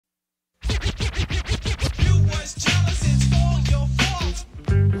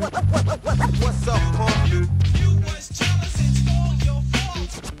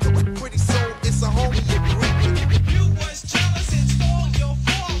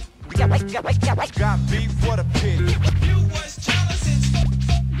Got beef, what a pity. You was jealous and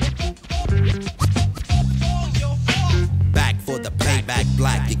all your fault. Back for the payback,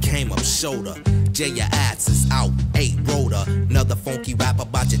 black, you came up shoulder. Jay, your ass is out, 8 rotor. Another funky rap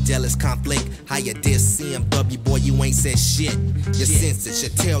about your jealous conflict. How you diss CMW, boy, you ain't said shit. Your senses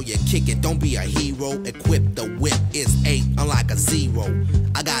should tell you, kick it, don't be a hero. Equip the whip, it's 8, unlike a 0.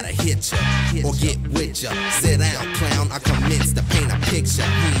 I gotta hit ya, or get with ya. Sit down, clown, I commence to paint a picture.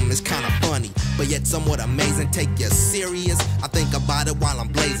 It's kinda funny, but yet somewhat amazing. Take you serious, I think about it while I'm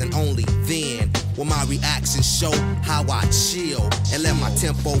blazing. Only then will my reactions show how I chill and let my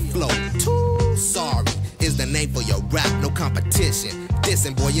tempo flow. Too sorry is the name for your rap, no competition.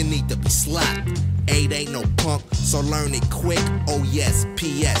 Dissing, boy, you need to be slapped. 8 ain't no punk, so learn it quick. Oh yes,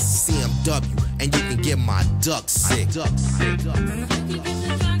 PS, CMW, and you can get my duck sick. You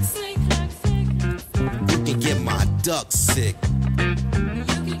can get my duck sick.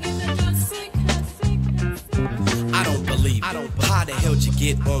 I don't believe it. How the hell you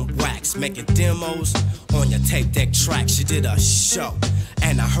get on wax? Making demos on your tape deck tracks. You did a show,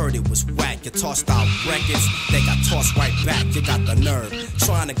 and I heard it was whack. You tossed out records, they got tossed right back. You got the nerve,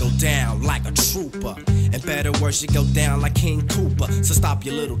 trying to go down like a trooper. In better words, you go down like King Cooper. So stop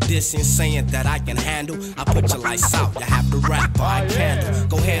your little dissing, saying that I can handle. I put your lights out, you have to rap by candle.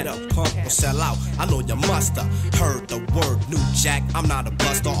 Go ahead up, punk, or sell out. I know you musta heard the word New Jack. I'm not a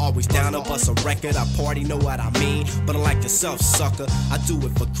buster, always down to bust a record. I party, know what I mean, but unlike yourself, sucker, I do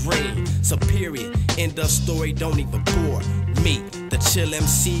it for green. So period, end of story, don't even bore me. The chill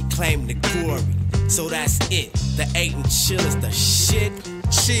MC claim the glory. So that's it, the 8 and chill is the shit.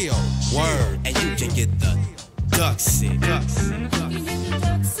 Chill, word, and you can get the duck sick. Yo, you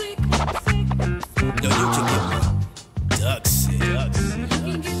can get my duck sick.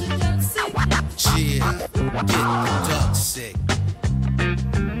 Chill, get the duck sick.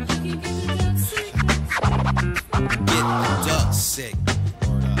 Get the duck sick.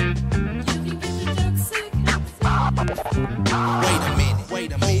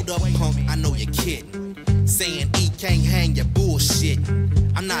 Wait a minute, hold up, punk, I know you're kidding. Saying E can't hang your bullshit.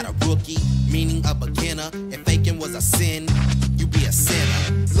 I'm not a rookie, meaning a beginner. If faking was a sin, you be a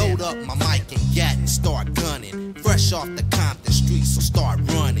sinner. Load up my mic and gat and start gunning. Fresh off the Compton streets, so start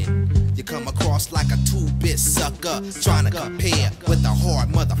running. You come across like a 2-bit sucker, trying to compare with a hard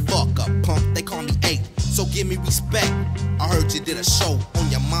motherfucker. Punk, they call me 8, so give me respect. I heard you did a show on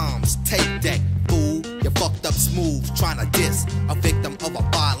your mom's tape deck. Fool, you fucked up smooth, trying to diss a victim of a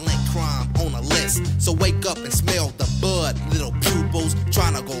violent crime on a list. So wake up and smell the bud, little pupils.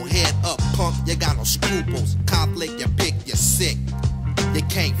 Trying to go head up, punk, you got no scruples. Conflict, you pick, you're sick. You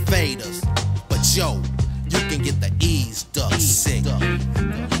can't fade us, but yo, you can get the ease duck sick.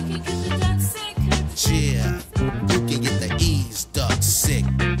 Yeah, you can get the ease duck sick.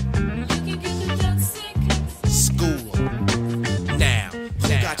 School 'em. Now, who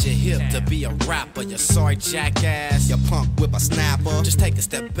got you hip to be a rapper? You sorry jackass. You punk whip a snapper. Just take a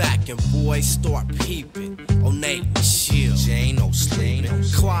step back and boys start peeping. Oh, Nate, chill. Ain't no sleeping.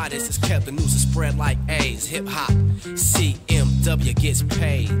 Quietness is kept, the news is spread like AIDS. Hip hop, CMW gets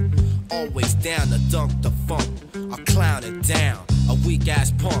paid. Always down to dunk the funk or clown it down. A weak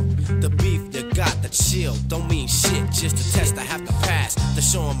ass punk. The beef you got, the chill don't mean shit. Just the test I have to pass to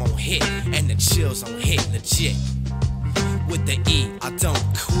show 'em on hit, and the chills on hit legit. With the E, I don't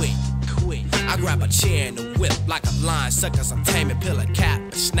quit. I grab a chair and a whip like a line suckers. I'm taming, pill a cap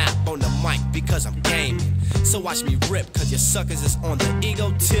and snap on the mic because I'm gaming. So watch me rip, cause your suckers is on the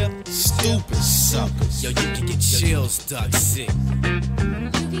ego tip. Stupid suckers. Yo, you can get chills, duck sick.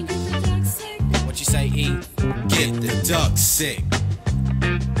 What you say, E? Get the duck sick.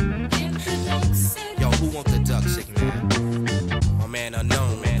 Yo, who want the duck sick, man? My man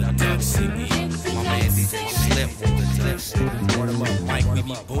unknown, man, the duck sick. My man DJ Slip want the duck sick. Word 'em up, Mike, we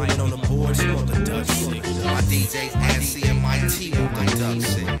be booming on the boards, you want the duck sick. My DJs and CMIT want the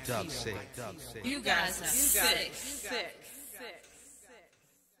duck sick. You guys are sick.